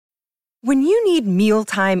When you need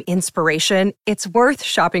mealtime inspiration, it's worth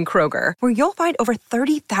shopping Kroger, where you'll find over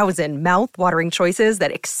 30,000 mouth-watering choices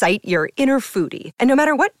that excite your inner foodie. And no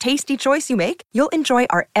matter what tasty choice you make, you'll enjoy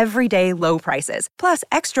our everyday low prices, plus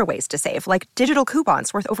extra ways to save, like digital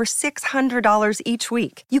coupons worth over $600 each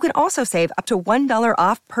week. You can also save up to $1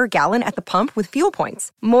 off per gallon at the pump with fuel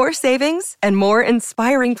points. More savings and more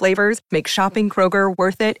inspiring flavors make shopping Kroger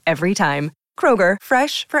worth it every time. Kroger,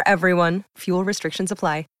 fresh for everyone. Fuel restrictions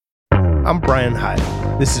apply. I'm Brian Hyde.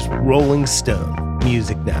 This is Rolling Stone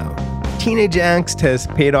Music Now. Teenage angst has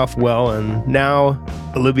paid off well, and now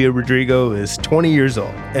Olivia Rodrigo is 20 years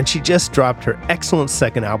old, and she just dropped her excellent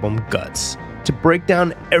second album, Guts. To break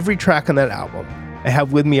down every track on that album, I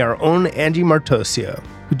have with me our own Angie Martosio,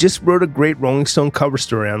 who just wrote a great Rolling Stone cover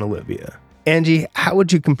story on Olivia. Angie, how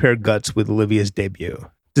would you compare Guts with Olivia's debut?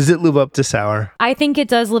 Does it live up to Sour? I think it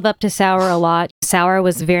does live up to Sour a lot. Sour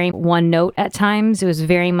was very one note at times. It was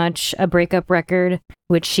very much a breakup record,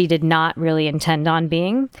 which she did not really intend on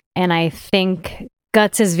being. And I think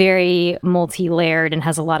Guts is very multi-layered and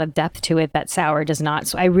has a lot of depth to it that Sour does not.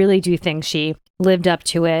 So I really do think she lived up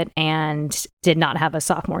to it and did not have a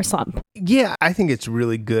sophomore slump. Yeah, I think it's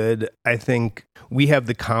really good. I think we have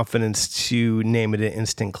the confidence to name it an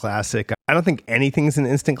instant classic. I don't think anything's an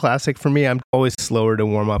instant classic for me. I'm always slower to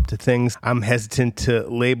warm up to things. I'm hesitant to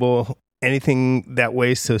label anything that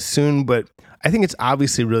way so soon, but I think it's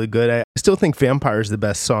obviously really good. I still think Vampire is the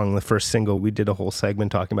best song, the first single. We did a whole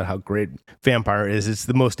segment talking about how great Vampire is. It's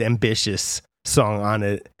the most ambitious song on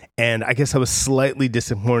it. And I guess I was slightly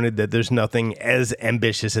disappointed that there's nothing as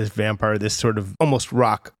ambitious as Vampire, this sort of almost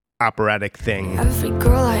rock operatic thing. Every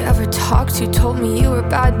girl I ever talked to told me you were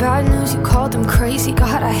bad news. You called them crazy.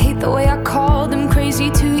 God, I hate the way I called them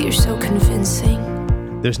crazy too. You're so convincing.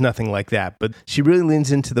 There's nothing like that, but she really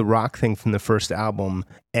leans into the rock thing from the first album,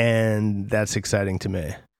 and that's exciting to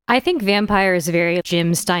me. I think Vampire is very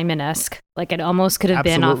Jim Steinman-esque. Like, it almost could have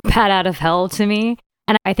been off Bat Out of Hell to me.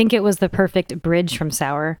 And I think it was the perfect bridge from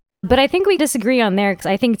Sour. But I think we disagree on there, because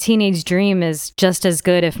I think Teenage Dream is just as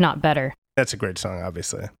good, if not better. That's a great song,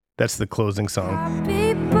 obviously. That's the closing song.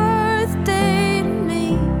 Happy birthday to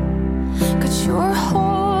me. Got your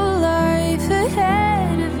whole life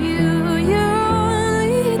ahead of you. You're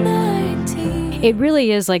only 19. It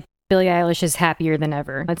really is like Billie Eilish's Happier Than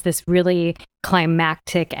Ever. It's this really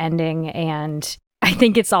climactic ending, and I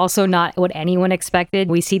think it's also not what anyone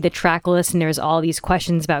expected. We see the track list and there's all these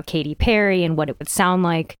questions about Katy Perry and what it would sound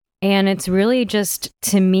like. And it's really just,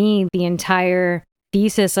 to me, the entire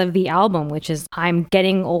thesis of the album, which is I'm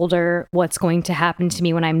getting older, what's going to happen to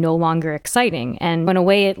me when I'm no longer exciting? And in a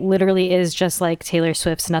way, it literally is just like Taylor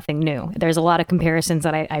Swift's Nothing New. There's a lot of comparisons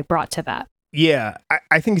that I brought to that. Yeah,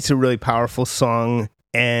 I think it's a really powerful song,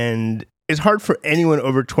 and it's hard for anyone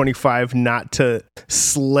over 25 not to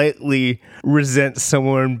slightly resent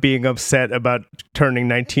someone being upset about turning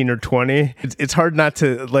 19 or 20. It's hard not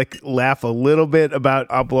to laugh a little bit about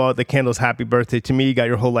I'll blow out the candles, happy birthday to me, you got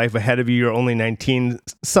your whole life ahead of you, you're only 19,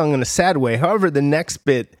 sung in a sad way. However, the next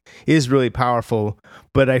bit is really powerful,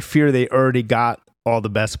 but I fear they already got all the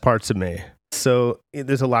best parts of me. So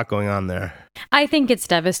there's a lot going on there. I think it's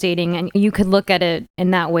devastating, and you could look at it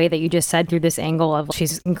in that way that you just said, through this angle of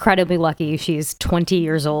she's incredibly lucky. She's 20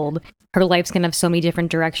 years old. Her life's going to have so many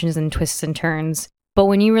different directions and twists and turns. But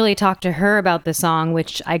when you really talk to her about the song,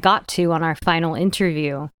 which I got to on our final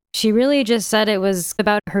interview, she really just said it was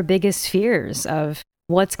about her biggest fears of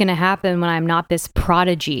what's going to happen when I'm not this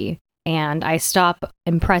prodigy and I stop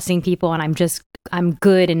impressing people and I'm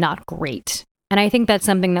good and not great. And I think that's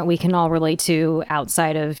something that we can all relate to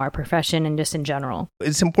outside of our profession and just in general.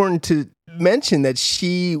 It's important to mention that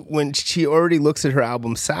when she already looks at her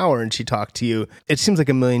album Sour and she talked to you, it seems like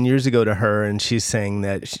a million years ago to her, and she's saying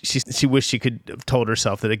that she wished she could have told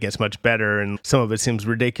herself that it gets much better, and some of it seems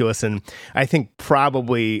ridiculous. And I think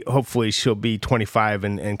hopefully she'll be 25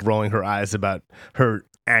 and rolling her eyes about her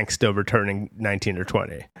angst over turning 19 or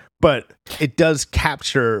 20. But it does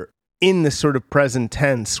capture in the sort of present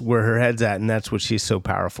tense where her head's at, and that's what she's so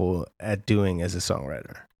powerful at doing as a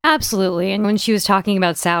songwriter. Absolutely. And when she was talking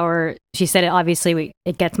about Sour, she said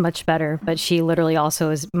it gets much better, but she literally also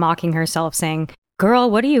is mocking herself, saying, girl,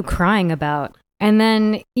 what are you crying about? And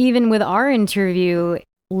then even with our interview,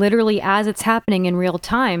 literally as it's happening in real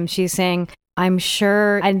time, she's saying, I'm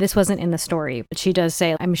sure, and this wasn't in the story, but she does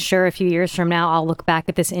say, I'm sure a few years from now, I'll look back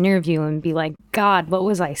at this interview and be like, God, what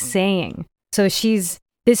was I saying? So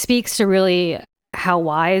this speaks to really how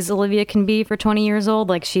wise Olivia can be for 20 years old.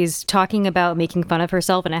 Like, she's talking about making fun of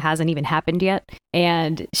herself and it hasn't even happened yet.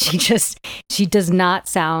 And she does not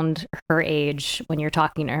sound her age when you're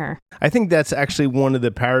talking to her. I think that's actually one of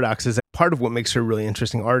the paradoxes. part of what makes her a really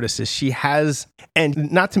interesting artist is she has,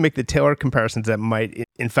 and not to make the Taylor comparisons that might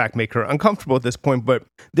in fact make her uncomfortable at this point, but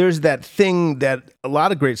there's that thing that a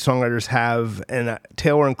lot of great songwriters have, and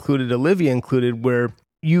Taylor included, Olivia included, where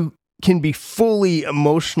you can be fully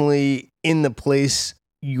emotionally in the place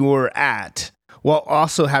you're at, while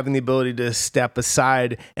also having the ability to step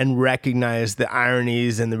aside and recognize the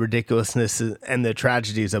ironies and the ridiculousness and the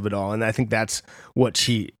tragedies of it all. And I think that's what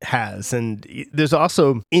she has. And there's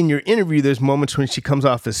also, in your interview, there's moments when she comes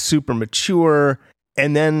off as super mature,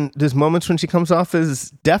 and then there's moments when she comes off as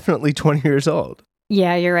definitely 20 years old.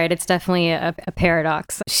 Yeah, you're right. It's definitely a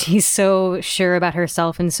paradox. She's so sure about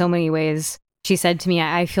herself in so many ways. She said to me,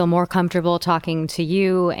 I feel more comfortable talking to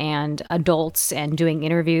you and adults and doing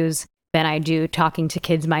interviews than I do talking to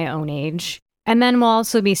kids my own age. And then we'll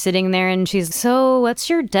also be sitting there and she's, so what's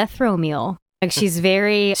your death row meal? Like, she's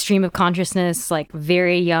very stream of consciousness, like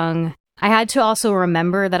very young. I had to also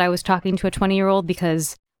remember that I was talking to a 20-year-old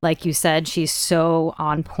because, like you said, she's so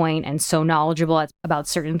on point and so knowledgeable about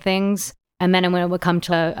certain things. And then when it would come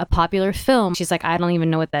to a popular film, she's like, I don't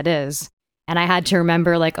even know what that is. And I had to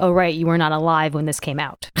remember, like, oh, right, you were not alive when this came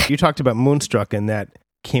out. You talked about Moonstruck, and that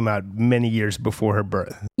came out many years before her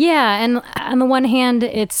birth. Yeah, and on the one hand,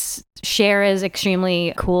 Cher is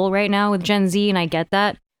extremely cool right now with Gen Z, and I get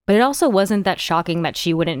that. But it also wasn't that shocking that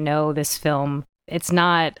she wouldn't know this film.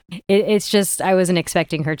 It's just, I wasn't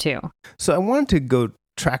expecting her to. So I wanted to go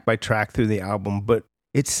track by track through the album, but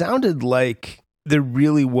it sounded like there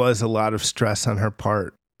really was a lot of stress on her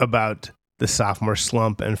part about the sophomore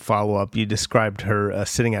slump and follow-up. You described her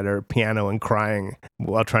sitting at her piano and crying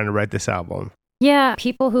while trying to write this album. Yeah,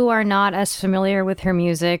 people who are not as familiar with her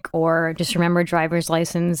music or just remember Driver's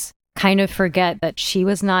License kind of forget that she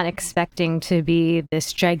was not expecting to be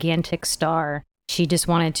this gigantic star. She just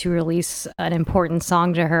wanted to release an important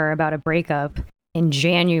song to her about a breakup in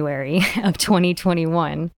January of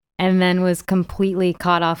 2021, and then was completely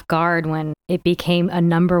caught off guard when it became a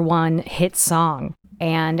 #1 hit song.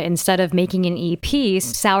 And instead of making an EP,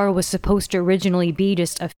 Sour was supposed to originally be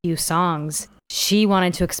just a few songs. She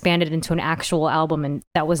wanted to expand it into an actual album, and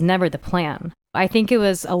that was never the plan. I think it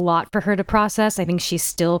was a lot for her to process. I think she's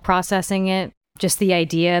still processing it. Just the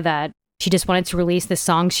idea that she just wanted to release this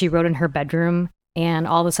song she wrote in her bedroom, and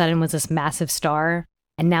all of a sudden was this massive star,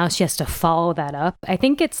 and now she has to follow that up. I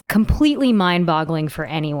think it's completely mind-boggling for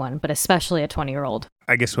anyone, but especially a 20-year-old.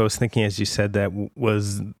 I guess what I was thinking as you said that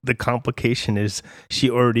was the complication is she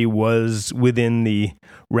already was within the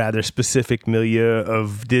rather specific milieu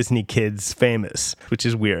of Disney kids famous, which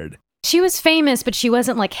is weird. She was famous, but she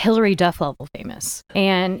wasn't like Hilary Duff level famous.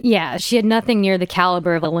 And yeah, she had nothing near the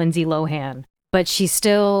caliber of a Lindsay Lohan, but she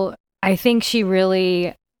still, I think she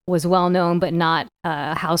really was well known, but not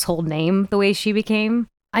a household name the way she became.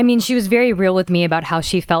 I mean, she was very real with me about how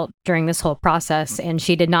she felt during this whole process, and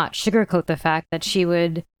she did not sugarcoat the fact that she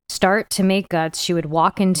would start to make guts. She would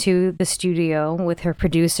walk into the studio with her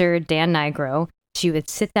producer, Dan Nigro. She would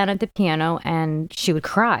sit down at the piano and she would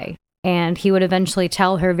cry. And he would eventually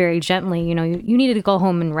tell her very gently, you know, you needed to go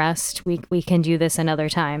home and rest. We can do this another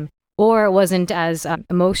time. Or it wasn't as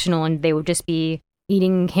emotional, and they would just be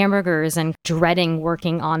eating hamburgers and dreading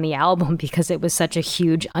working on the album because it was such a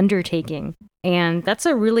huge undertaking. And that's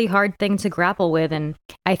a really hard thing to grapple with. And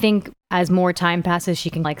I think as more time passes, she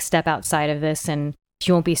can like step outside of this and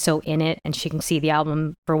she won't be so in it, and she can see the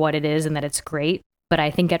album for what it is and that it's great. But I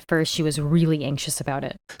think at first she was really anxious about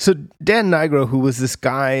it. So Dan Nigro, who was this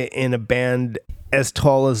guy in a band as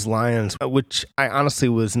tall as lions, which I honestly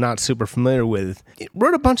was not super familiar with,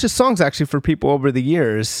 wrote a bunch of songs actually for people over the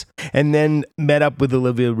years, and then met up with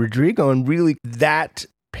Olivia Rodrigo, and really that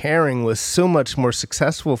pairing was so much more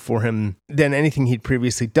successful for him than anything he'd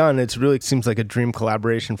previously done. It really seems like a dream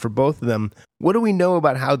collaboration for both of them. What do we know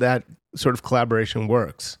about how that sort of collaboration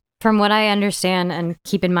works? From what I understand, and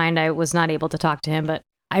keep in mind I was not able to talk to him, but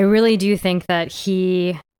I really do think that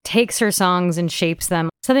he takes her songs and shapes them.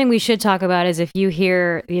 Something we should talk about is if you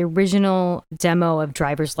hear the original demo of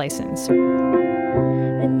Driver's License.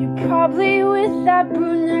 And you're probably with that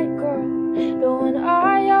brunette girl, the one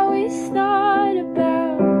I always thought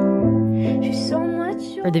about. She's so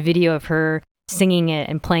much. Or the video of her singing it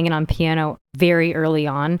and playing it on piano very early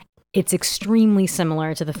on. It's extremely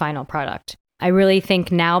similar to the final product. I really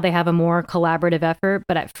think now they have a more collaborative effort,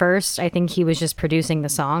 but at first I think he was just producing the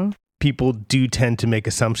song. People do tend to make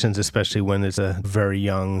assumptions, especially when it's a very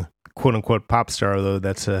young, quote-unquote pop star, although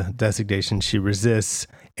that's a designation she resists,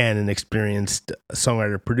 and an experienced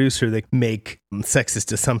songwriter-producer. They make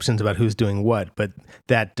sexist assumptions about who's doing what, but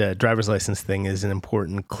that driver's license thing is an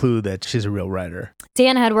important clue that she's a real writer.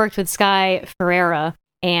 Dan had worked with Sky Ferreira,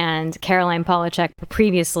 and Caroline Polachek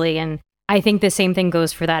previously. And I think the same thing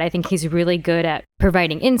goes for that. I think he's really good at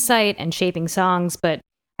providing insight and shaping songs, but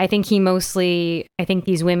I think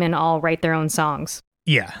these women all write their own songs.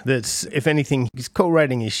 Yeah, that's, if anything, he's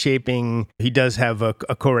co-writing, he's shaping. He does have a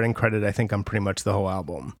co-writing credit, I think, on pretty much the whole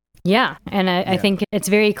album. Yeah, and I think it's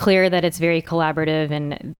very clear that it's very collaborative,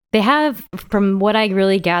 and they have, from what I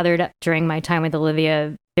really gathered during my time with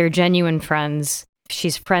Olivia, they're genuine friends.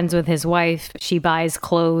 She's friends with his wife. She buys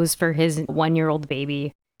clothes for his 1-year-old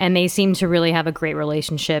baby, and they seem to really have a great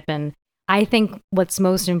relationship. And I think what's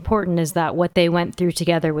most important is that what they went through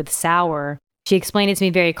together with Sour, she explained it to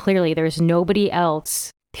me very clearly. There's nobody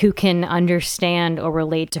else who can understand or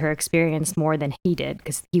relate to her experience more than he did,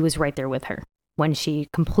 because he was right there with her when she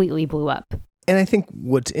completely blew up. And I think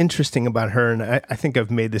what's interesting about her, and I think I've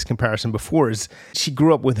made this comparison before, is she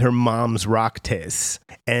grew up with her mom's rock tastes.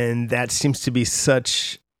 And that seems to be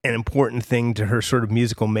such an important thing to her sort of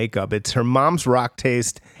musical makeup. It's her mom's rock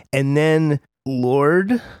taste, and then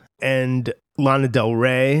Lorde and Lana Del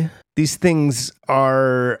Rey. These things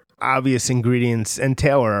are obvious ingredients, and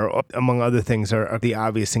Taylor, among other things, are the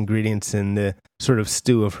obvious ingredients in the sort of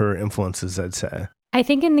stew of her influences, I'd say. I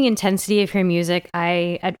think in the intensity of her music,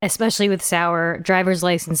 especially with Sour, Driver's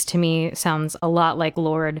License to me sounds a lot like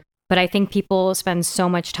Lorde, but I think people spend so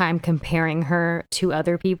much time comparing her to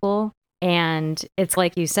other people. And it's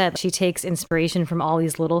like you said, she takes inspiration from all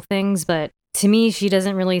these little things, but to me, she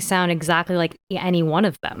doesn't really sound exactly like any one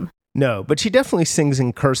of them. No, but she definitely sings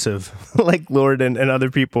in cursive, like Lorde and other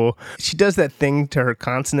people. She does that thing to her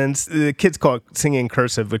consonants. The kids call it singing in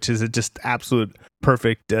cursive, which is a just absolute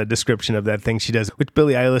perfect description of that thing she does, which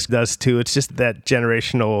Billie Eilish does too. It's just that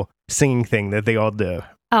generational singing thing that they all do.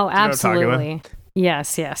 Oh, absolutely.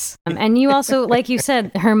 Yes. And you also, like you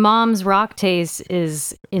said, her mom's rock taste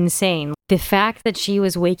is insane. The fact that she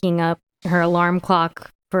was waking up her alarm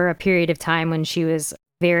clock for a period of time when she was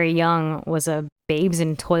very young was a Babes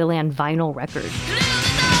in Toyland vinyl record.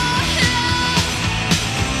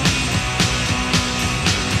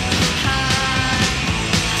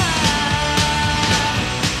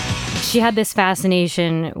 She had this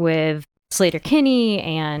fascination with Sleater-Kinney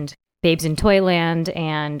and Babes in Toyland,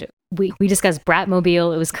 and we discussed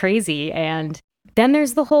Bratmobile. It was crazy. And then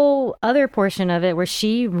there's the whole other portion of it where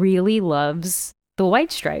she really loves the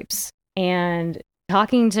White Stripes. And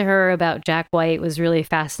talking to her about Jack White was really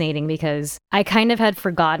fascinating because I kind of had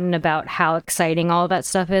forgotten about how exciting all of that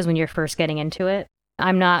stuff is when you're first getting into it.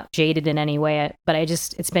 I'm not jaded in any way, but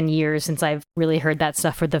it's been years since I've really heard that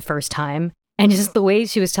stuff for the first time. And just the way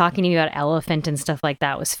she was talking to me about Elephant and stuff like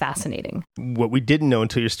that was fascinating. What we didn't know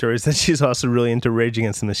until your story is that she's also really into Rage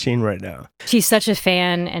Against the Machine right now. She's such a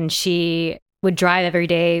fan, and she would drive every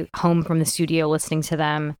day home from the studio listening to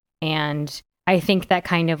them. And I think that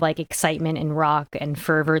kind of like excitement and rock and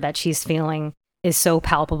fervor that she's feeling is so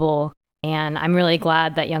palpable. And I'm really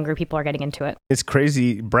glad that younger people are getting into it. It's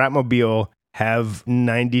crazy. Bratmobile have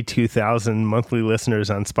 92,000 monthly listeners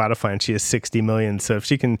on Spotify, and she has 60 million. So if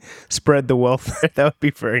she can spread the wealth, that would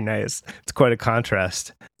be very nice. It's quite a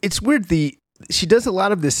contrast. It's weird. She does a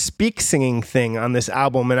lot of this speak singing thing on this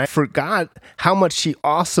album, and I forgot how much she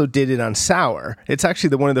also did it on Sour. It's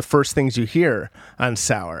actually one of the first things you hear on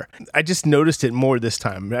Sour. I just noticed it more this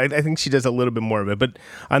time. I think she does a little bit more of it. But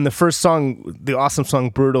on the first song, the awesome song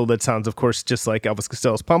Brutal, that sounds, of course, just like Elvis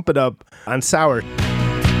Costello's Pump It Up, on Sour.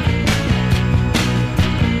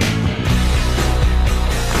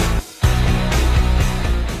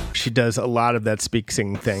 She does a lot of that speak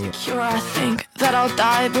sing thing. Sure, I think that I'll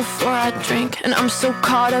die before I drink, and I'm so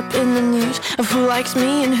caught up in the news of who likes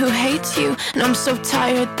me and who hates you, and I'm so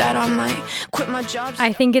tired that I might quit my job.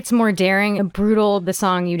 I think it's more daring. Brutal, the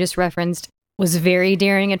song you just referenced, was very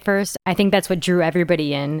daring at first. I think that's what drew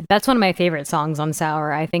everybody in. That's one of my favorite songs on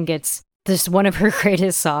Sour. I think it's just one of her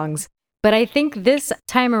greatest songs. But I think this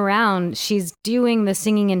time around, she's doing the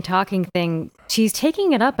singing and talking thing. She's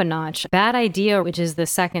taking it up a notch. Bad Idea, which is the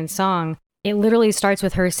second song, it literally starts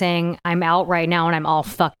with her saying, I'm out right now and I'm all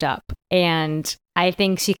fucked up. And I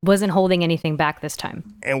think she wasn't holding anything back this time.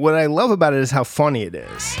 And what I love about it is how funny it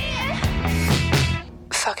is.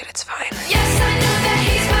 Fuck it, it's fine. Yes, I know that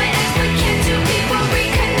he's my ex, but can't two people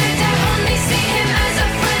reconnect? I only see him as a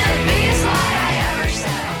friend, the biggest lie I ever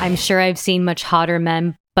said. I'm sure I've seen much hotter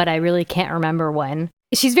men, but I really can't remember when.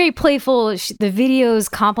 She's very playful. The videos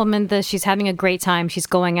compliment this. She's having a great time. She's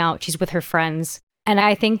going out. She's with her friends. And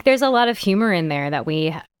I think there's a lot of humor in there that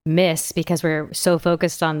we miss because we're so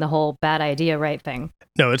focused on the whole Bad Idea, right thing.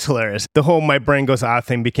 No, it's hilarious. The whole My Brain Goes Ah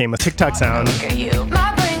thing became a TikTok sound. Look at you.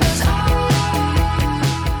 My brain goes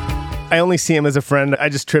I only see him as a friend. I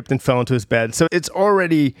just tripped and fell into his bed. So it's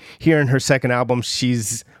already here in her second album.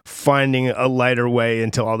 She's finding a lighter way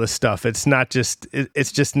into all this stuff. It's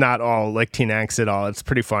just not all like teen angst at all. It's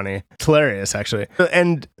pretty funny. It's hilarious, actually.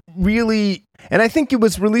 And really, and I think it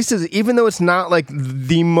was released as, even though it's not like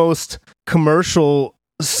the most commercial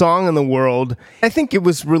song in the world, I think it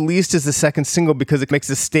was released as the second single because it makes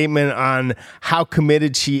a statement on how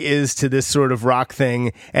committed she is to this sort of rock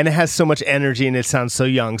thing, and it has so much energy and it sounds so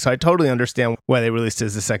young. So I totally understand why they released it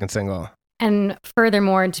as the second single. And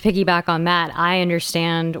furthermore, to piggyback on that, I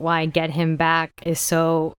understand why Get Him Back is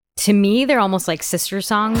so, to me, they're almost like sister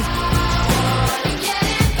songs.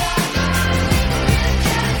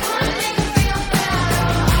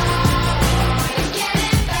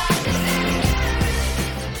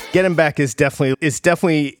 Get Him Back is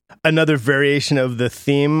definitely another variation of the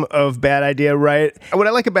theme of Bad Idea, right? What I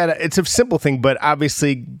like about it, it's a simple thing, but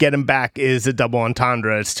obviously Get Him Back is a double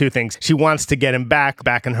entendre. It's two things. She wants to get him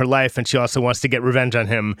back in her life, and she also wants to get revenge on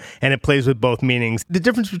him, and it plays with both meanings. The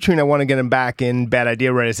difference between I Want to Get Him Back and Bad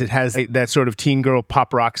Idea, right, is it has that sort of teen girl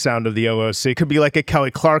pop rock sound of the OOC. It could be like a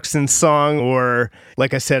Kelly Clarkson song, or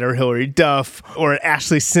like I said, or Hilary Duff, or an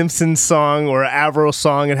Ashley Simpson song, or an Avril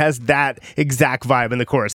song. It has that exact vibe in the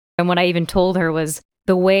chorus. And what I even told her was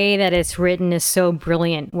the way that it's written is so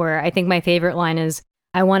brilliant, where I think my favorite line is,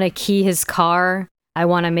 I want to key his car. I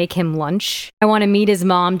want to make him lunch. I want to meet his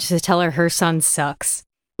mom to tell her son sucks.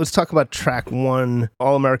 Let's talk about track 1,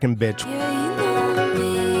 All American Bitch.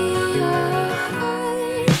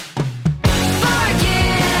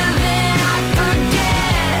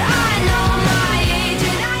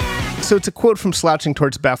 So it's a quote from Slouching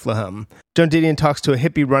Towards Bethlehem. Joan Didion talks to a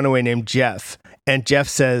hippie runaway named Jeff, and Jeff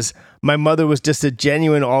says, my mother was just a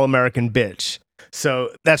genuine all-American bitch. So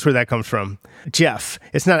that's where that comes from. Jeff.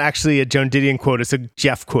 It's not actually a Joan Didion quote, it's a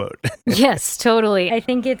Jeff quote. Yes, totally. I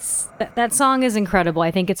think that song is incredible.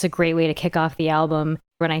 I think it's a great way to kick off the album.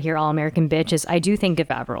 When I hear All American Bitches, I do think of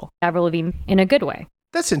Avril Lavigne in a good way.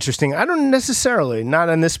 That's interesting. I don't necessarily, not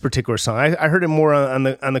on this particular song. I heard it more on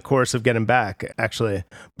the chorus of Getting Back, actually.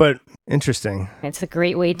 But interesting. It's a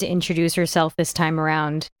great way to introduce herself this time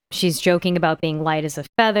around. She's joking about being light as a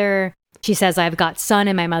feather. She says, I've got sun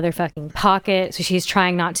in my motherfucking pocket. So she's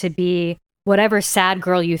trying not to be whatever sad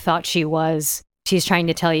girl you thought she was. She's trying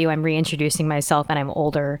to tell you, I'm reintroducing myself and I'm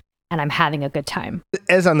older and I'm having a good time.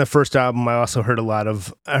 As on the first album, I also heard a lot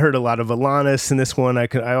of Alanis in this one.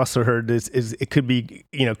 I also heard it could be,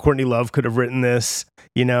 Courtney Love could have written this,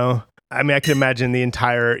 I mean, I could imagine the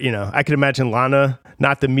entire, I could imagine Lana,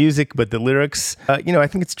 not the music, but the lyrics. I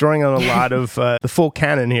think it's drawing on a lot of the full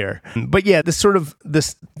canon here. But yeah,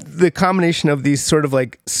 the combination of these sort of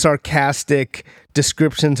like sarcastic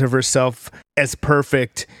descriptions of herself as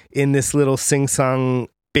perfect in this little sing-song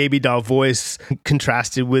baby doll voice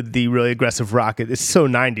contrasted with the really aggressive rock. It's so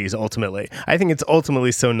 90s ultimately. I think it's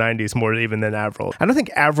ultimately so 90s more even than Avril. I don't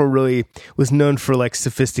think Avril really was known for like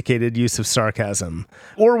sophisticated use of sarcasm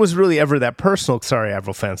or was really ever that personal. Sorry,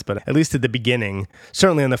 Avril fans, but at least at the beginning,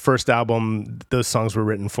 certainly on the first album, those songs were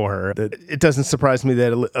written for her. It doesn't surprise me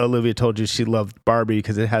that Olivia told you she loved Barbie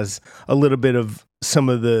because it has a little bit of some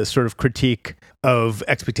of the sort of critique of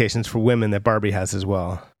expectations for women that Barbie has as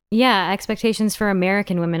well. Yeah, expectations for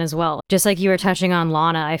American women as well. Just like you were touching on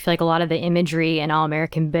Lana, I feel like a lot of the imagery in All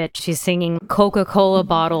American Bitch, she's singing Coca-Cola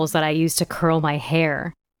bottles that I used to curl my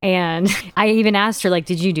hair. And I even asked her, like,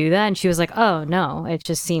 did you do that? And she was like, oh, no, it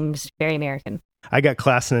just seems very American. I got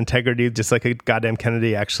class and integrity just like a goddamn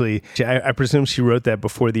Kennedy, actually. I presume she wrote that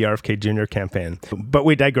before the RFK Jr. campaign. But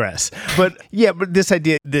we digress. But yeah, but this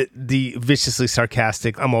idea that the viciously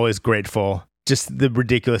sarcastic, I'm always grateful. Just the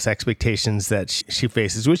ridiculous expectations that she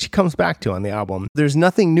faces, which she comes back to on the album. There's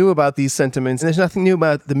nothing new about these sentiments, and there's nothing new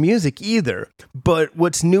about the music either. But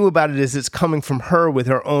what's new about it is it's coming from her with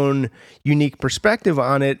her own unique perspective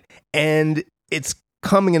on it, and it's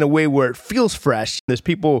coming in a way where it feels fresh. There's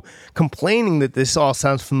people complaining that this all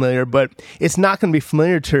sounds familiar, but it's not going to be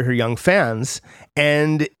familiar to her young fans,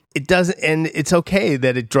 and it doesn't. And it's okay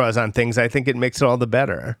that it draws on things. I think it makes it all the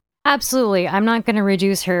better. Absolutely. I'm not going to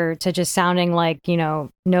reduce her to just sounding like,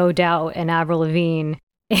 No Doubt and Avril Lavigne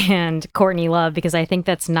and Courtney Love, because I think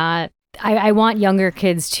that's not... I want younger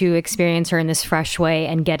kids to experience her in this fresh way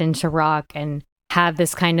and get into rock and have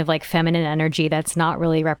this kind of like feminine energy that's not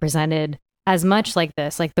really represented as much like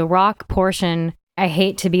this. Like the rock portion, I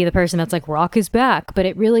hate to be the person that's like, rock is back, but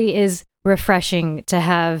it really is refreshing to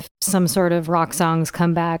have some sort of rock songs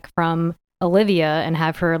come back from Olivia and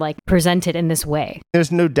have her like presented in this way.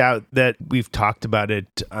 There's no doubt that we've talked about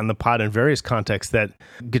it on the pod in various contexts that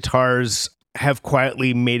guitars have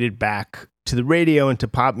quietly made it back to the radio and to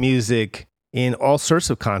pop music in all sorts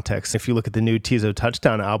of contexts. If you look at the new Tizo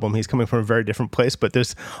Touchdown album, he's coming from a very different place, but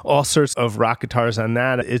there's all sorts of rock guitars on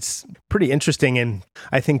that. It's pretty interesting, and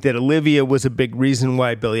I think that Olivia was a big reason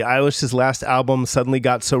why Billie Eilish's last album suddenly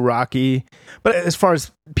got so rocky. But as far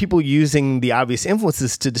as people using the obvious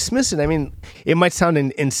influences to dismiss it, I mean, it might sound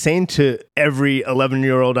insane to every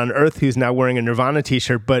 11-year-old on earth who's now wearing a Nirvana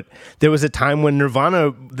t-shirt, but there was a time when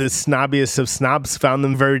Nirvana, the snobbiest of snobs, found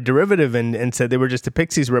them very derivative and said they were just a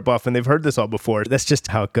Pixies ripoff, and they've heard this all before. That's just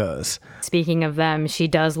how it goes. Speaking of them, she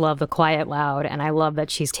does love the Quiet Loud, and I love that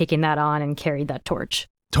she's taken that on and carried that torch.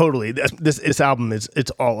 Totally. This album it's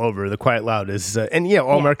all over. The Quiet Loud is,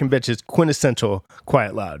 All American Bitch is quintessential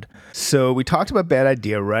Quiet Loud. So we talked about Bad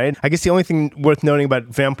Idea, right? I guess the only thing worth noting about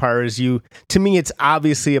Vampire is to me, it's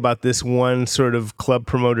obviously about this one sort of club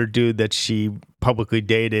promoter dude that she publicly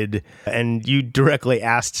dated, and you directly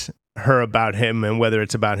asked her about him and whether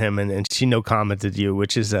it's about him, and she no commented you,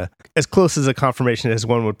 which is as close as a confirmation as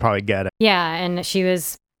one would probably get. Yeah, and she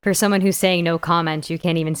was, for someone who's saying no comment, you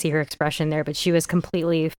can't even see her expression there, but she was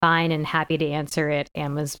completely fine and happy to answer it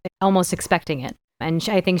and was almost expecting it. And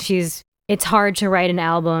I think it's hard to write an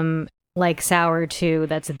album like Sour 2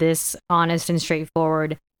 that's this honest and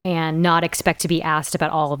straightforward and not expect to be asked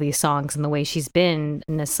about all of these songs and the way she's been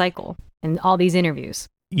in this cycle and all these interviews.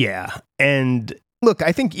 Yeah, and look,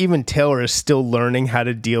 I think even Taylor is still learning how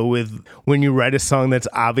to deal with when you write a song that's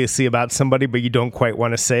obviously about somebody, but you don't quite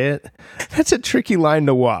want to say it. That's a tricky line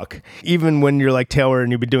to walk. Even when you're like Taylor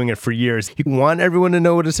and you've been doing it for years, you want everyone to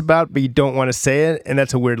know what it's about, but you don't want to say it. And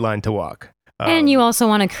that's a weird line to walk. And you also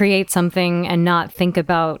want to create something and not think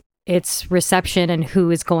about its reception and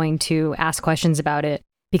who is going to ask questions about it,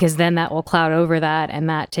 because then that will cloud over that and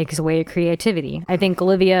that takes away creativity. I think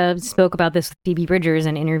Olivia spoke about this with Phoebe Bridgers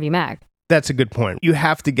in Interview Mag. That's a good point. You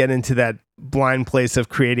have to get into that blind place of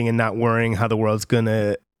creating and not worrying how the world's going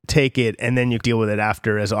to take it, and then you deal with it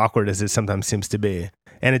after, as awkward as it sometimes seems to be.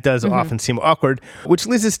 And it does often seem awkward, which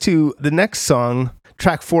leads us to the next song,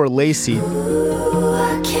 track 4, Lacey. Ooh,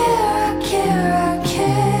 I care,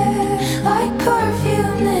 like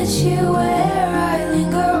perfume that you wear, I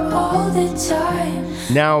linger all the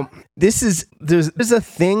time. Now, there's a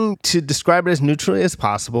thing to describe it as neutrally as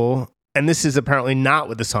possible. And this is apparently not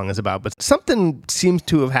what the song is about, but something seems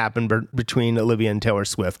to have happened between Olivia and Taylor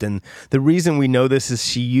Swift. And the reason we know this is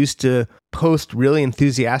she used to post really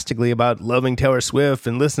enthusiastically about loving Taylor Swift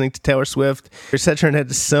and listening to Taylor Swift, etc. And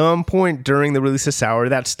at some point during the release of Sour,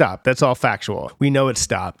 that stopped. That's all factual. We know it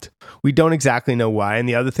stopped. We don't exactly know why. And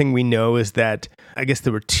the other thing we know is that I guess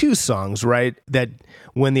there were 2 songs, right, that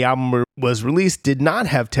when the album was released did not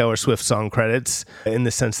have Taylor Swift song credits, in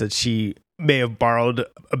the sense that she may have borrowed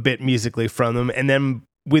a bit musically from them, and then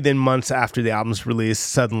within months after the album's release,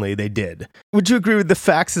 suddenly they did. Would you agree with the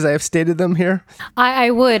facts as I have stated them here? I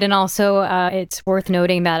would, and also it's worth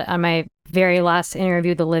noting that on my very last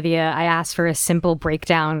interview with Olivia, I asked for a simple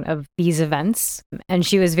breakdown of these events, and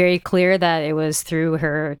she was very clear that it was through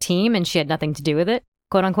her team and she had nothing to do with it,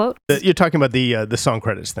 quote unquote. You're talking about the song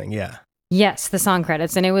credits thing, yeah. Yes, the song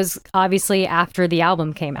credits, and it was obviously after the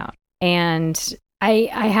album came out. And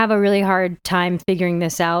I have a really hard time figuring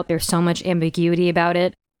this out. There's so much ambiguity about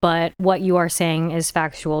it, but what you are saying is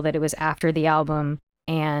factual, that it was after the album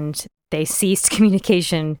and they ceased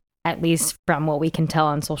communication, at least from what we can tell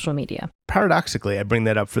on social media. Paradoxically, I bring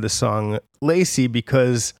that up for the song Lacey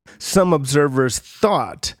because some observers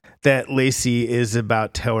thought that Lacey is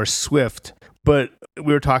about Taylor Swift, but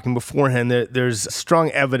we were talking beforehand that there's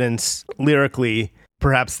strong evidence lyrically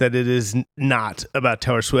perhaps that it is not about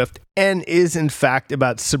Taylor Swift and is in fact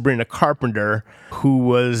about Sabrina Carpenter, who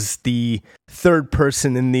was the third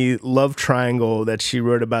person in the love triangle that she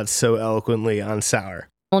wrote about so eloquently on Sour.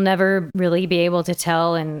 We'll never really be able to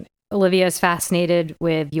tell, and Olivia is fascinated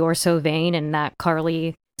with You're So Vain, and that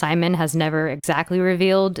Carly Simon has never exactly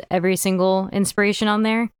revealed every single inspiration on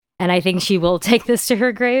there. And I think she will take this to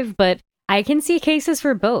her grave, but I can see cases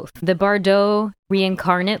for both. The Bardot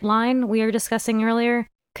reincarnate line we were discussing earlier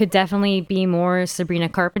could definitely be more Sabrina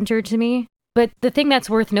Carpenter to me. But the thing that's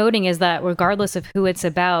worth noting is that regardless of who it's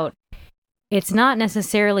about, it's not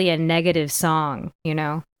necessarily a negative song, you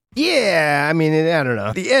know? Yeah, I mean, I don't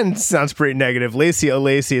know. The end sounds pretty negative. Lacey, oh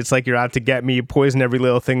Lacey, it's like you're out to get me. You poison every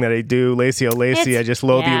little thing that I do. Lacey, oh Lacey, I just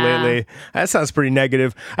loathe you lately. That sounds pretty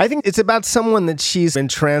negative. I think it's about someone that she's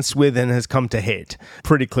entranced with and has come to hate,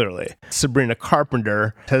 pretty clearly. Sabrina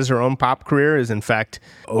Carpenter has her own pop career, is in fact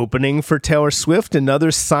opening for Taylor Swift,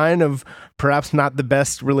 another sign of perhaps not the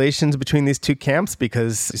best relations between these two camps,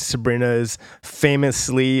 because Sabrina is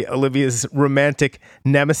famously Olivia's romantic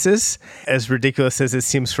nemesis. As ridiculous as it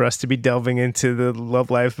seems for us to be delving into the love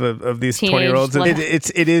life of these 20-year-olds,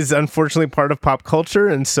 it is unfortunately part of pop culture,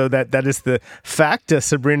 and so that is the fact.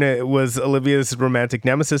 Sabrina was Olivia's romantic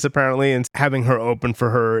nemesis, apparently, and having her open for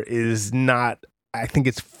her is not, I think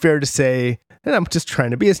it's fair to say, and I'm just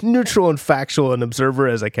trying to be as neutral and factual an observer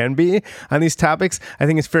as I can be on these topics, I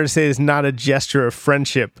think it's fair to say it's not a gesture of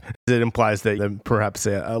friendship. It implies that perhaps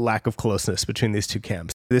a lack of closeness between these two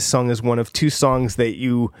camps. This song is one of two songs that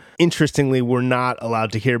you, interestingly, were not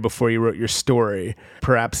allowed to hear before you wrote your story,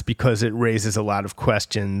 perhaps because it raises a lot of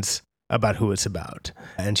questions about who it's about,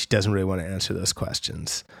 and she doesn't really want to answer those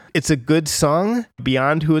questions. It's a good song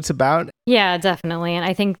beyond who it's about. Yeah, definitely. And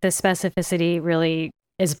I think the specificity really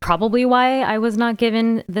is probably why I was not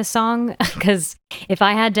given this song, because if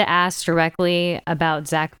I had to ask directly about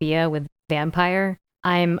Zach Villa with Vampire,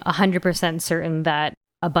 I'm 100% certain that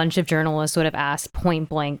a bunch of journalists would have asked point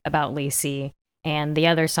blank about Lacey and the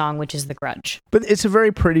other song, which is The Grudge. But it's a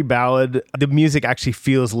very pretty ballad. The music actually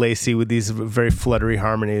feels Lacey with these very fluttery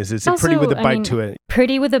harmonies. It's also, pretty with a bite to it.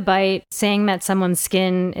 Pretty with a bite, saying that someone's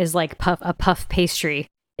skin is like a puff pastry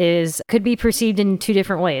could be perceived in two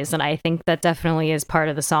different ways, and I think that definitely is part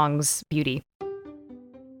of the song's beauty.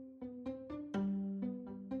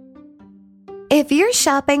 If you're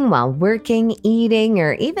shopping while working, eating,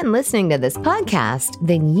 or even listening to this podcast,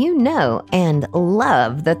 then you know and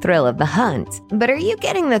love the thrill of the hunt. But are you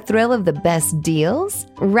getting the thrill of the best deals?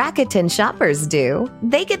 Rakuten shoppers do.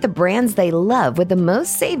 They get the brands they love with the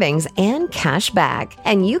most savings and cash back.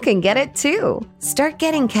 And you can get it too. Start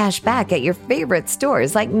getting cash back at your favorite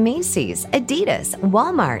stores like Macy's, Adidas,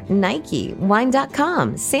 Walmart, Nike,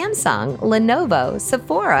 Wine.com, Samsung, Lenovo,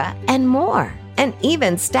 Sephora, and more. And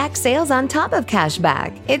even stack sales on top of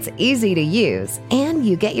cashback. It's easy to use, and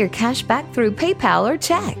you get your cash back through PayPal or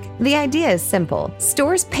check. The idea is simple.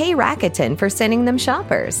 Stores pay Rakuten for sending them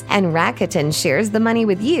shoppers, and Rakuten shares the money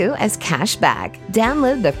with you as cash back.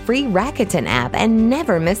 Download the free Rakuten app and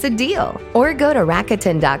never miss a deal. Or go to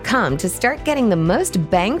Rakuten.com to start getting the most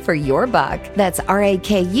bang for your buck. That's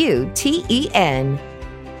Rakuten.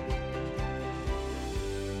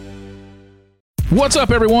 What's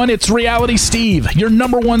up, everyone? It's Reality Steve, your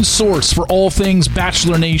number one source for all things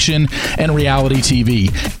Bachelor Nation and reality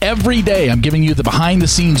TV. Every day, I'm giving you the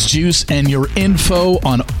behind-the-scenes juice and your info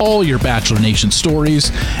on all your Bachelor Nation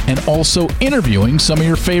stories, and also interviewing some of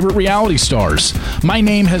your favorite reality stars. My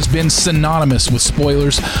name has been synonymous with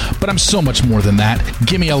spoilers, but I'm so much more than that.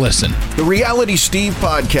 Give me a listen. The Reality Steve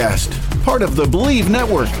Podcast, part of the Believe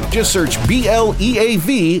Network. Just search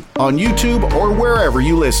BLEAV on YouTube or wherever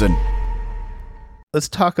you listen. Let's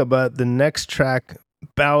talk about the next track,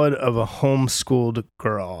 Ballad of a Homeschooled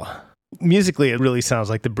Girl. Musically, it really sounds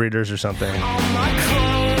like the Breeders or something. All my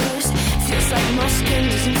clothes feels like my skin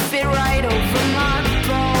doesn't fit right over my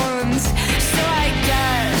bones. So I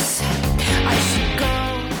guess I should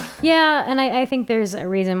go. Yeah, and I think there's a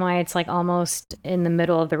reason why it's like almost in the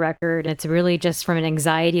middle of the record. It's really just from an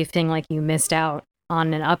anxiety of feeling like you missed out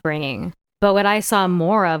on an upbringing. But what I saw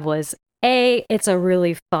more of was, it's a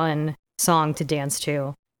really fun song to dance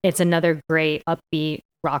to. It's another great upbeat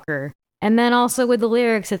rocker. And then also with the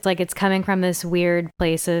lyrics, it's like it's coming from this weird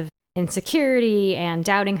place of insecurity and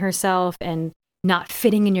doubting herself and not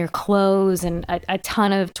fitting in your clothes and a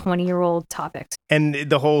ton of 20-year-old topics. And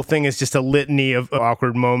the whole thing is just a litany of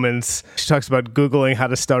awkward moments. She talks about Googling how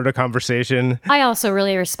to start a conversation. I also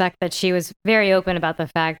really respect that she was very open about the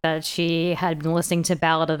fact that she had been listening to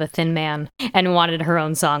Ballad of a Thin Man and wanted her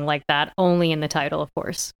own song like that, only in the title, of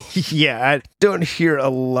course. Yeah, I don't hear a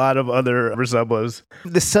lot of other resemblance.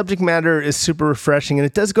 The subject matter is super refreshing, and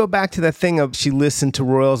it does go back to that thing of she listened to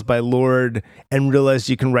Royals by Lorde and realized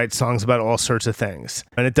you can write songs about all sorts of things.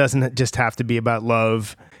 And it doesn't just have to be about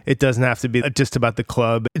love. It doesn't have to be just about the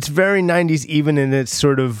club. It's very 90s, even in its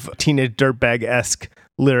sort of teenage dirtbag-esque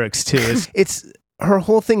lyrics, too. It's her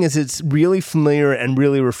whole thing is it's really familiar and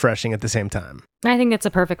really refreshing at the same time. I think that's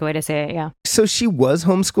a perfect way to say it, yeah. So she was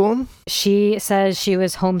homeschooled? She says she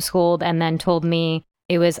was homeschooled and then told me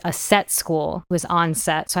it was a set school, it was on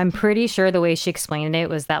set. So I'm pretty sure the way she explained it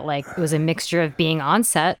was that like it was a mixture of being on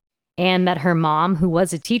set and that her mom, who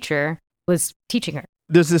was a teacher, was teaching her.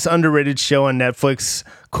 There's this underrated show on Netflix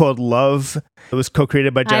called Love. It was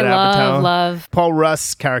co-created by Judd Apatow. Love. Paul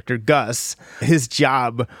Russ's character, Gus, his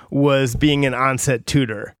job was being an on-set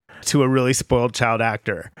tutor. to a really spoiled child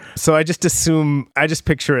actor. So I just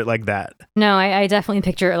picture it like that. No, I definitely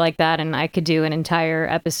picture it like that. And I could do an entire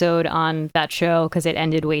episode on that show because it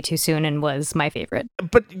ended way too soon and was my favorite.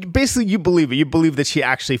 But basically you believe it. You believe that she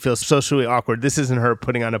actually feels socially awkward. This isn't her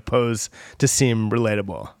putting on a pose to seem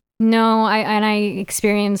relatable. No, I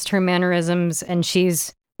experienced her mannerisms, and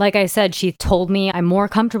she's, like I said, she told me I'm more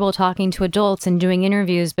comfortable talking to adults and doing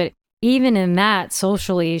interviews, but even in that,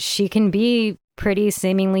 socially, she can be pretty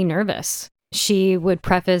seemingly nervous. She would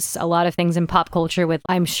preface a lot of things in pop culture with,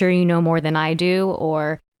 I'm sure you know more than I do,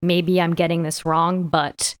 or maybe I'm getting this wrong,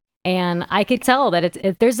 but, and I could tell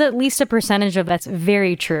that there's at least a percentage of that's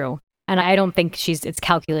very true. And I don't think it's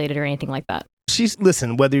calculated or anything like that.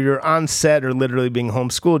 Listen, whether you're on set or literally being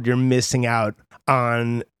homeschooled, you're missing out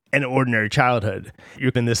on an ordinary childhood.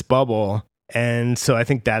 You're in this bubble. And so I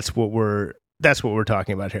think that's what we're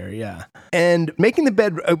talking about here. Yeah. And Making the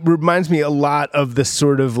Bed reminds me a lot of the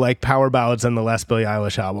sort of like power ballads on the last Billie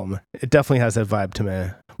Eilish album. It definitely has that vibe to me,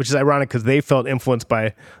 which is ironic because they felt influenced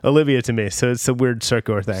by Olivia to me. So it's a weird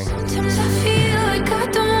circular thing. Sometimes I feel like I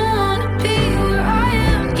don't want to be where I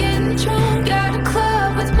am, getting drunk at a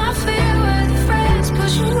club with my favorite friends,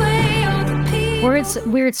 pushing away all the people. It's a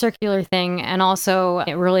weird circular thing, and also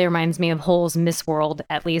it really reminds me of Hole's Miss World,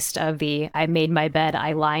 at least of the I made my bed,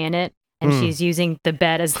 I lie in it. And she's using the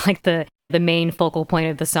bed as like the main focal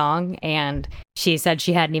point of the song. And she said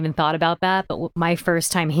she hadn't even thought about that. But my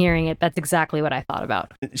first time hearing it, that's exactly what I thought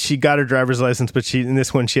about. She got her driver's license, but in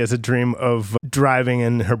this one, she has a dream of driving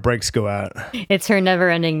and her brakes go out. It's her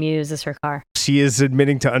never-ending muse is her car. She is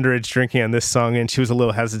admitting to underage drinking on this song, and she was a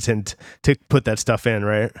little hesitant to put that stuff in,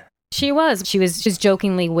 right? She was just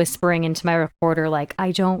jokingly whispering into my recorder, like,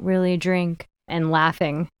 I don't really drink, and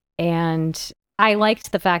laughing. And I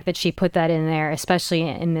liked the fact that she put that in there, especially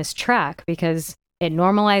in this track, because it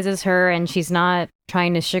normalizes her and she's not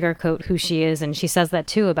trying to sugarcoat who she is. And she says that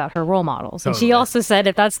too about her role models. And she also said,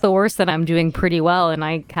 if that's the worst, then I'm doing pretty well. And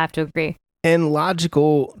I have to agree. And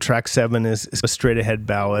Logical, track 7 is a straight ahead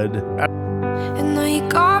ballad. And now you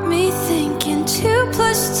got me thinking 2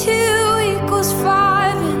 + 2 =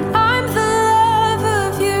 5, and I'm the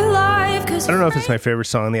love of your life. I don't know if it's my favorite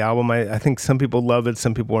song on the album. I think some people love it,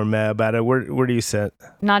 some people are mad about it. Where do you sit?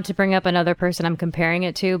 Not to bring up another person I'm comparing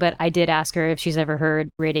it to, but I did ask her if she's ever heard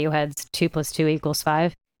Radiohead's 2 + 2 =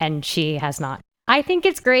 5, and she has not. I think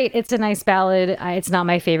it's great. It's a nice ballad. It's not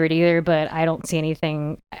my favorite either, but I don't see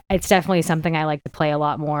anything. It's definitely something I like to play a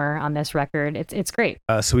lot more on this record. It's great.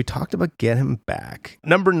 So we talked about Get Him Back.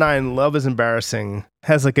 Number 9, Love is Embarrassing.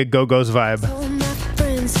 Has like a Go-Go's vibe. Told my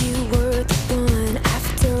friends you were the one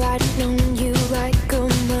after I'd known you like a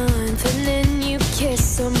month, and then you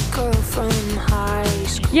kissed some girl from high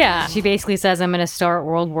school. Yeah, she basically says I'm going to start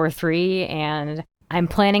World War III, and I'm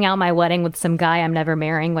planning out my wedding with some guy I'm never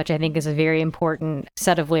marrying, which I think is a very important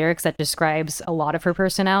set of lyrics that describes a lot of her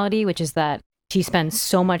personality, which is that she spends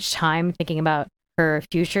so much time thinking about her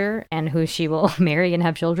future and who she will marry and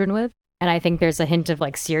have children with. And I think there's a hint of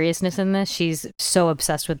like seriousness in this. She's so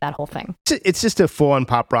obsessed with that whole thing. It's just a full-on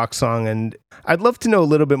pop rock song. And I'd love to know a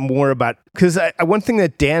little bit more about, because one thing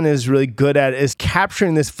that Dan is really good at is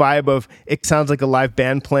capturing this vibe of, it sounds like a live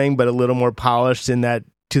band playing, but a little more polished in that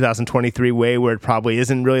 2023 way where it probably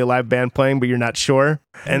isn't really a live band playing, but you're not sure.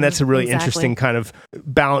 And that's a really interesting kind of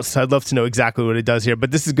balance. So I'd love to know exactly what it does here,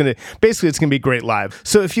 but this is going to, basically it's going to be great live.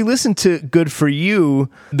 So if you listen to Good For You,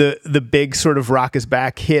 the big sort of rock is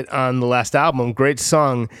back hit on the last album, great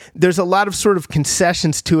song. There's a lot of sort of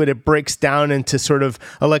concessions to it. It breaks down into sort of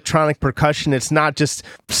electronic percussion. It's not just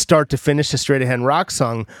start to finish a straight ahead rock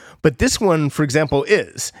song, but this one, for example,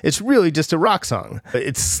 it's really just a rock song.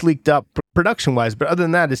 It's sleeked up production wise, but other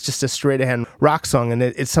than that, it's just a straight ahead rock song. And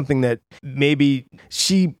it's something that maybe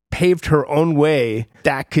she paved her own way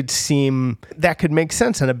that could make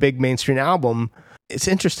sense on a big mainstream album. It's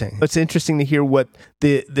interesting. It's interesting to hear what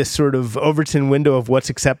this sort of Overton window of what's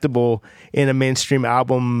acceptable in a mainstream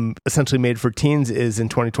album essentially made for teens is in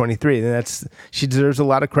 2023. And she deserves a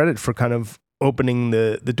lot of credit for kind of opening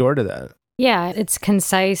the door to that. Yeah, it's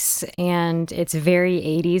concise and it's very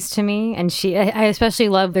 80s to me. And I especially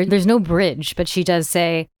love, there's no bridge, but she does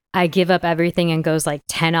say, I give up everything, and goes like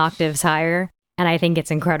 10 octaves higher. And I think it's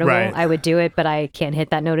incredible. Right. I would do it, but I can't hit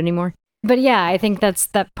that note anymore. But yeah, I think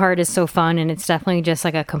that part is so fun, and it's definitely just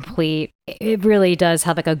like it really does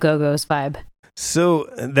have like a Go-Go's vibe. So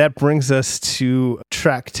that brings us to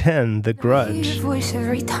track 10, The Grudge. I hear your voice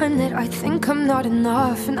every time that I think I'm not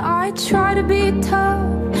enough, and I try to be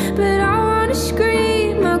tough, but I want to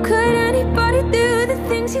scream. How could anybody do the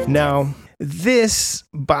things you do? Now, this,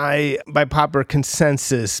 by popular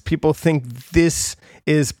consensus, people think this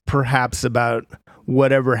is perhaps about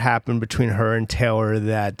whatever happened between her and Taylor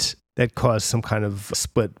that caused some kind of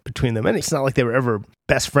split between them. And it's not like they were ever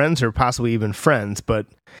best friends or possibly even friends, but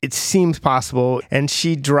it seems possible. And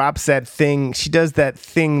she drops that thing. She does that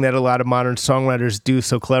thing that a lot of modern songwriters do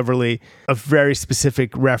so cleverly, a very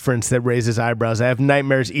specific reference that raises eyebrows. I have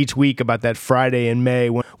nightmares each week about that Friday in May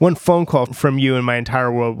when one phone call from you and my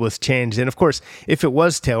entire world was changed. And of course, if it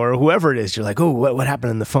was Taylor or whoever it is, you're like, oh, what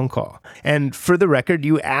happened in the phone call? And for the record,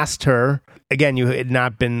 you asked her, again, you had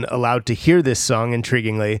not been allowed to hear this song,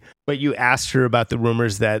 intriguingly, but you asked her about the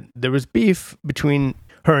rumors that there was beef between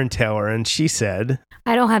her and Taylor, and she said,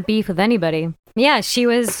 I don't have beef with anybody. Yeah, she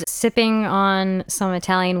was sipping on some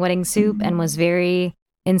Italian wedding soup and was very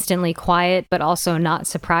instantly quiet, but also not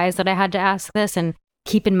surprised that I had to ask this. And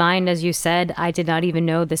keep in mind, as you said, I did not even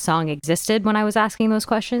know the song existed when I was asking those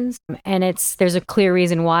questions. And there's a clear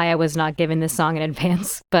reason why I was not given this song in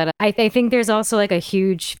advance. But I think there's also like a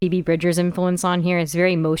huge Phoebe Bridgers influence on here. It's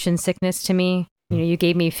very motion sickness to me. You know, you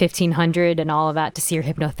gave me 1,500 and all of that to see your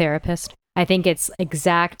hypnotherapist. I think it's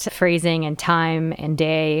exact phrasing and time and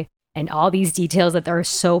day and all these details that are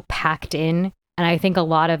so packed in. And I think a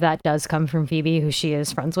lot of that does come from Phoebe, who she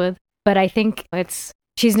is friends with. But I think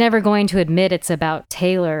she's never going to admit it's about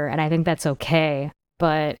Taylor, and I think that's okay.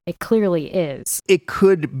 But it clearly is. It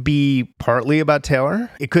could be partly about Taylor.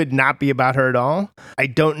 It could not be about her at all. I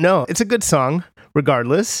don't know. It's a good song,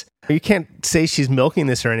 regardless. You can't say she's milking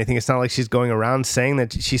this or anything. It's not like she's going around saying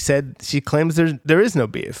that. She claims there is no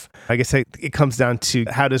beef. I guess it comes down to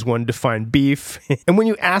how does one define beef? And when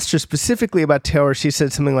you asked her specifically about Taylor, she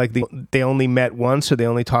said something like they only met once or they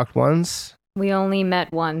only talked once. We only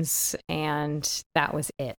met once and that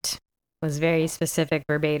was it. It was very specific,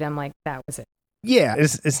 verbatim, like that was it. Yeah,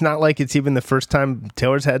 it's not like it's even the first time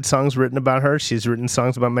Taylor's had songs written about her. She's written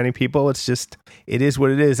songs about many people. It's just, it is what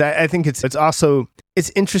it is. I think it's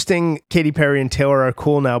interesting. Katy Perry and Taylor are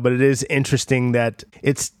cool now, but it is interesting that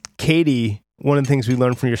it's Katy. One of the things we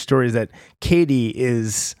learned from your story is that Katy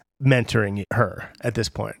is mentoring her at this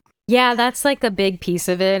point. Yeah, that's like a big piece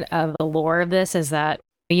of it, of the lore of this, is that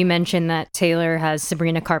you mentioned that Taylor has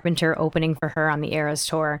Sabrina Carpenter opening for her on the Eras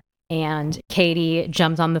tour. And Katy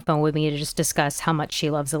jumped on the phone with me to just discuss how much she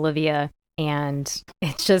loves Olivia. And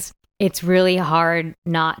it's really hard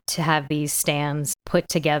not to have these stans put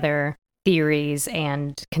together theories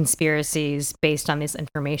and conspiracies based on this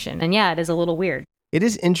information. And yeah, it is a little weird. It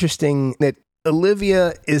is interesting that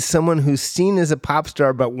Olivia is someone who's seen as a pop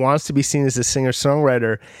star but wants to be seen as a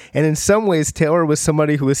singer-songwriter. And in some ways, Taylor was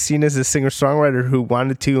somebody who was seen as a singer-songwriter who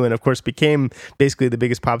wanted to, and of course became basically the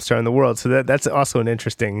biggest pop star in the world. So that's also an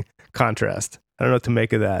interesting contrast. I don't know what to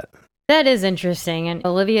make of that. That is interesting. And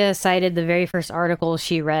Olivia cited the very first article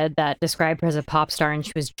she read that described her as a pop star, and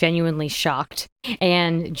she was genuinely shocked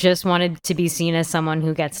and just wanted to be seen as someone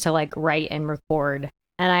who gets to like write and record.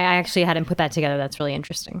 And I actually hadn't put that together. That's really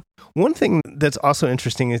interesting. One thing that's also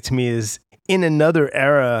interesting to me is in another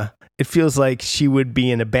era, it feels like she would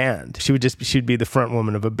be in a band. She'd be the front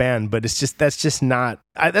woman of a band, but that's just not.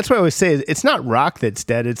 That's what I always say. It's not rock that's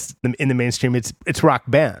dead. It's in the mainstream. It's rock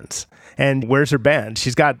bands. And where's her band?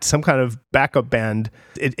 She's got some kind of backup band.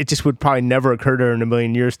 It just would probably never occur to her in a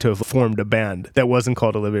million years to have formed a band that wasn't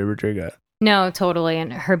called Olivia Rodrigo. No, totally.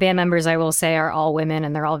 And her band members, I will say, are all women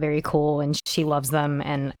and they're all very cool and she loves them.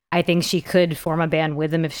 And I think she could form a band with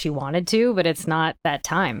them if she wanted to, but it's not that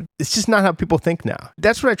time. It's just not how people think now.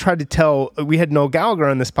 That's what I tried to tell. We had Noel Gallagher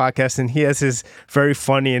on this podcast and he has his very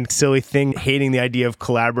funny and silly thing, hating the idea of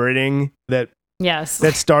collaborating that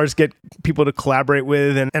stars get people to collaborate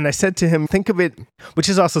with. And I said to him, think of it, which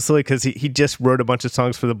is also silly because he just wrote a bunch of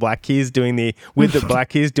songs for the Black Keys doing the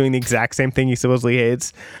exact same thing he supposedly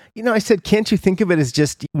hates. You know, I said, can't you think of it as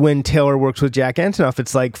just when Taylor works with Jack Antonoff,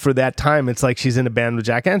 it's like for that time, it's like she's in a band with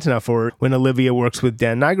Jack Antonoff. Or when Olivia works with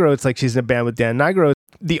Dan Nigro, it's like she's in a band with Dan Nigro.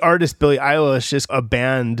 The artist Billie Eilish is a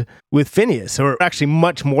band with Phineas, or actually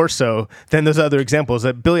much more so than those other examples.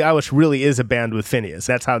 That Billie Eilish really is a band with Phineas.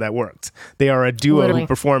 That's how that works. They are a duo who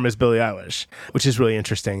perform as Billie Eilish, which is really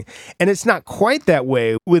interesting. And it's not quite that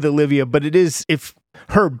way with Olivia, but it is if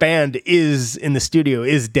her band is in the studio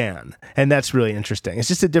is Dan. And that's really interesting. It's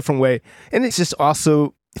just a different way. And it's just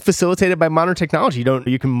also facilitated by modern technology.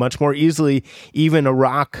 You can much more easily, even a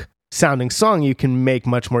rock sounding song you can make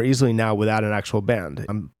much more easily now without an actual band.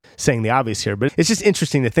 I'm saying the obvious here, but it's just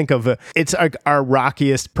interesting to think of. It's like our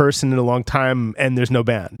rockiest person in a long time and there's no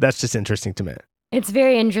band. That's just interesting to me. It's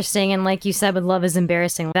very interesting. And like you said, with Love is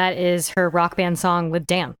Embarrassing, that is her rock band song with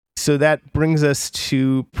Dan. So that brings us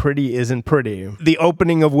to Pretty Isn't Pretty, the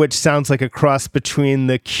opening of which sounds like a cross between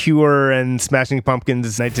The Cure and Smashing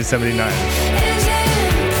Pumpkins' 1979.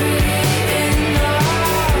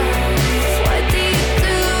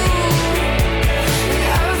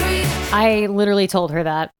 I literally told her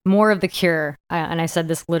that. More of The Cure. And I said,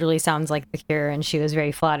 this literally sounds like The Cure. And she was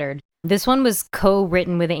very flattered. This one was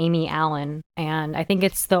co-written with Amy Allen. And I think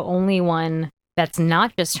it's the only one that's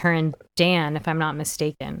not just her and Dan, if I'm not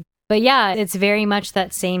mistaken. But yeah, it's very much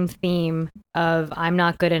that same theme of I'm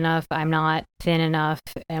not good enough, I'm not thin enough,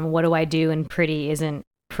 and what do I do and pretty isn't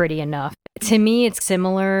pretty enough. To me, it's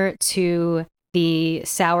similar to the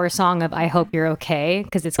Sour song of I Hope You're Okay,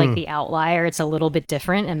 because it's like the outlier. It's a little bit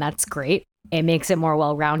different, and that's great. It makes it more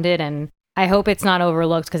well-rounded, and I hope it's not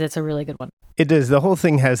overlooked because it's a really good one. It does. The whole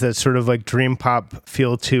thing has that sort of like dream pop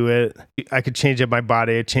feel to it. I could change up my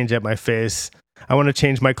body, change up my face. I want to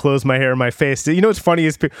change my clothes, my hair, my face. You know what's funny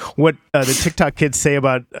is what the TikTok kids say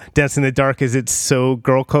about Dance in the Dark is it's so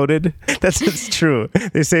girl-coded. It's true.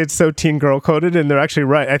 They say it's so teen girl-coded, and they're actually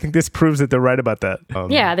right. I think this proves that they're right about that.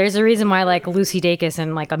 Yeah, there's a reason why like Lucy Dacus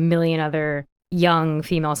and like a million other young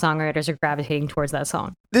female songwriters are gravitating towards that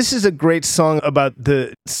song. This is a great song about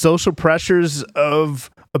the social pressures of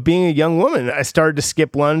being a young woman. I started to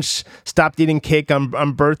skip lunch, stopped eating cake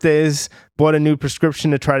on birthdays, bought a new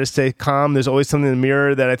prescription to try to stay calm. There's always something in the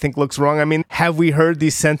mirror that I think looks wrong. I mean, have we heard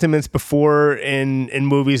these sentiments before in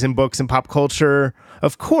movies and books and pop culture?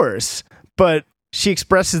 Of course. But she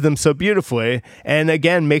expresses them so beautifully and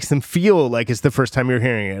again makes them feel like it's the first time you're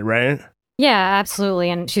hearing it, right? Yeah, absolutely.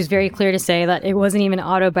 And she's very clear to say that it wasn't even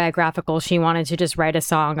autobiographical. She wanted to just write a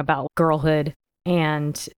song about girlhood.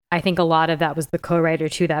 And I think a lot of that was the co-writer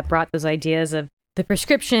too that brought those ideas of the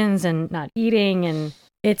prescriptions and not eating. And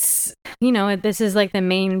it's, you know, this is like the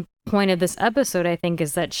main point of this episode, I think,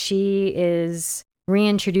 is that she is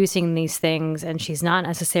reintroducing these things and she's not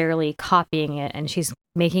necessarily copying it and she's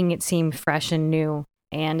making it seem fresh and new.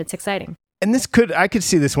 And it's exciting. And I could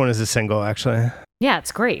see this one as a single, actually. Yeah,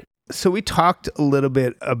 it's great. So we talked a little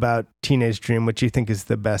bit about Teenage Dream, which you think is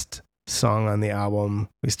the best song on the album.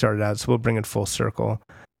 We started out, so we'll bring it full circle.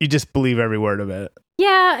 You just believe every word of it.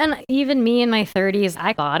 Yeah, and even me in my 30s,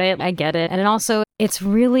 I got it. I get it. And also, it's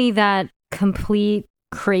really that complete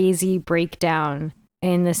crazy breakdown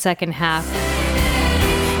in the second half.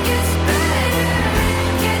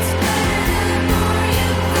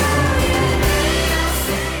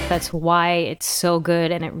 That's why it's so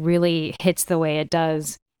good and it really hits the way it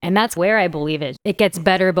does. And that's where I believe it. It gets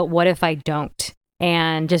better, but what if I don't?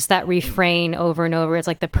 And just that refrain over and over, it's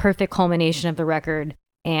like the perfect culmination of the record.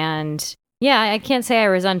 And yeah, I can't say I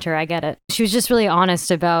resent her. I get it. She was just really honest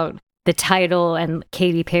about the title and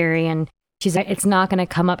Katy Perry. And she's like, it's not going to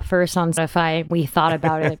come up first on Spotify. We thought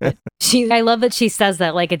about it. But I love that she says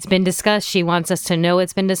that, like, it's been discussed. She wants us to know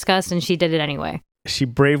it's been discussed, and she did it anyway. She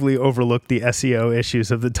bravely overlooked the SEO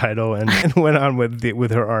issues of the title and went on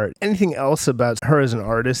with her art. Anything else about her as an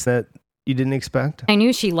artist that you didn't expect? I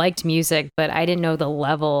knew she liked music, but I didn't know the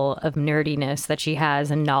level of nerdiness that she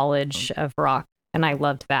has and knowledge of rock, and I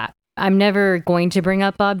loved that. I'm never going to bring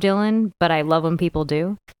up Bob Dylan, but I love when people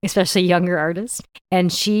do, especially younger artists.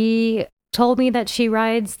 And she told me that she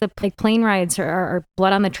rides the plane rides or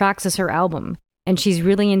Blood on the Tracks is her album, and she's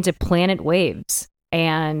really into Planet Waves.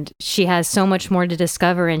 And she has so much more to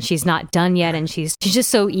discover and she's not done yet. And she's just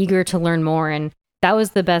so eager to learn more. And that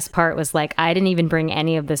was the best part, was like, I didn't even bring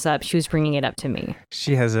any of this up. She was bringing it up to me.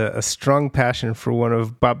 She has a strong passion for one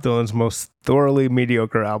of Bob Dylan's most thoroughly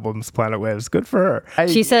mediocre albums, Planet Waves. Good for her.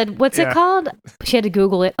 She said, what's it called? She had to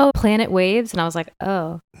Google it. Oh, Planet Waves. And I was like,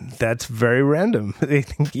 oh. That's very random. I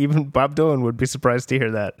think even Bob Dylan would be surprised to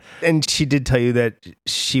hear that. And she did tell you that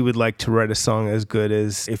she would like to write a song as good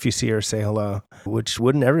as If You See Her, Say Hello, which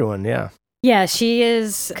wouldn't everyone, yeah. Yeah, she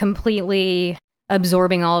is completely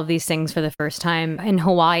absorbing all of these things for the first time. In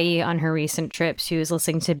Hawaii, on her recent trip, she was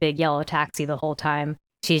listening to Big Yellow Taxi the whole time.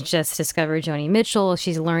 She's just discovered Joni Mitchell.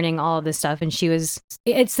 She's learning all of this stuff. And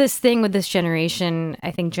it's this thing with this generation,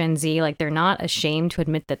 I think Gen Z, like, they're not ashamed to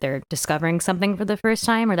admit that they're discovering something for the first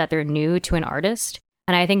time or that they're new to an artist.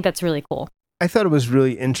 And I think that's really cool. I thought it was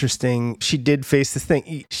really interesting. She did face this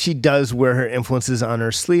thing. She does wear her influences on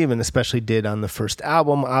her sleeve, and especially did on the first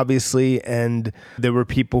album, obviously. And there were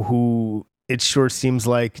people who, it sure seems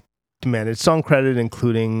like, demanded song credit,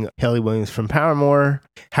 including Hayley Williams from Paramore.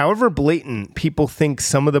 However blatant people think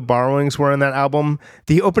some of the borrowings were on that album,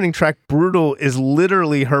 the opening track, Brutal, is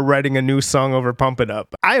literally her writing a new song over Pump It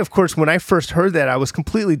Up. I, of course, when I first heard that, I was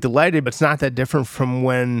completely delighted, but it's not that different from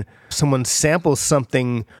when someone samples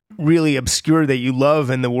something really obscure that you love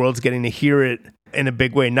and the world's getting to hear it in a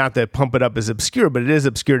big way. Not that Pump It Up is obscure, but it is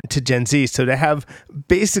obscure to Gen Z. So to have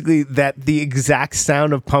basically that the exact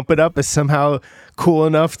sound of Pump It Up is somehow cool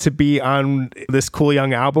enough to be on this Cool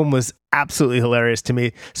Young album was absolutely hilarious to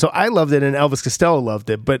me. So I loved it and Elvis Costello loved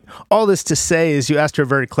it. But all this to say is, you asked her a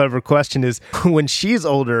very clever question, is when she's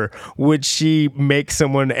older, would she make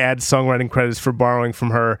someone add songwriting credits for borrowing from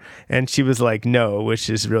her? And she was like, no, which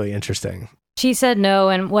is really interesting. She said no,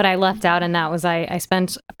 and what I left out in that was I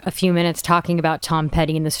spent a few minutes talking about Tom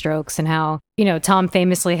Petty and the Strokes and how, Tom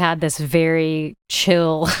famously had this very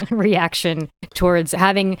chill reaction towards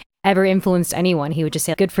having ever influenced anyone. He would just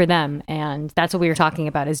say, good for them. And that's what we were talking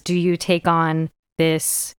about, is do you take on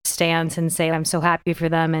this stance and say, I'm so happy for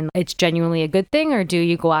them and it's genuinely a good thing, or do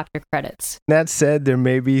you go after credits? That said, there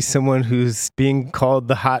may be someone who's being called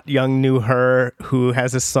the hot young new her who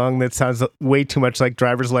has a song that sounds way too much like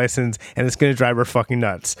Driver's License and it's going to drive her fucking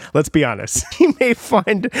nuts. Let's be honest. She may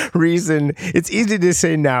find reason. It's easy to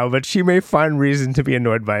say now, but she may find reason to be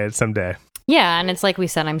annoyed by it someday. Yeah, and it's like we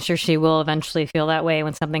said, I'm sure she will eventually feel that way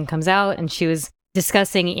when something comes out. And she was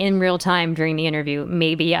discussing in real time during the interview,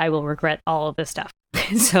 maybe I will regret all of this stuff.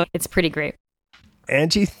 So it's pretty great.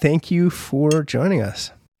 Angie, thank you for joining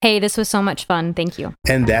us. Hey, this was so much fun. Thank you.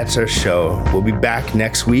 And that's our show. We'll be back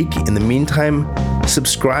next week. In the meantime,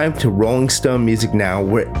 subscribe to Rolling Stone Music Now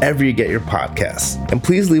wherever you get your podcasts. And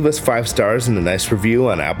please leave us 5 stars and a nice review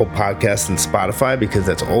on Apple Podcasts and Spotify, because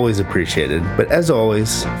that's always appreciated. But as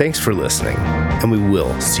always, thanks for listening, and we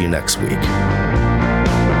will see you next week.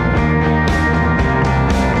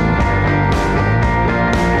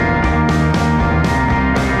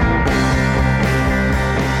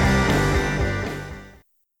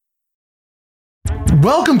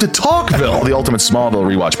 Welcome to Talkville, the ultimate Smallville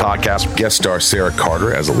rewatch podcast. Guest star Sarah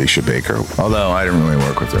Carter as Alicia Baker. Although I didn't really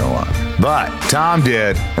work with her a lot. But Tom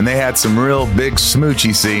did, and they had some real big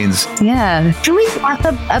smoochy scenes. Yeah. Can we talk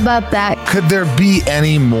about that? Could there be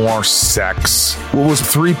any more sex? What was a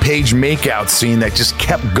 3-page makeout scene that just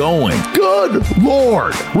kept going? Good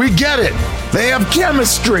Lord. We get it. They have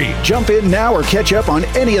chemistry. Jump in now or catch up on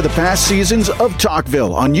any of the past seasons of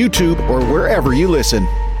Talkville on YouTube or wherever you listen.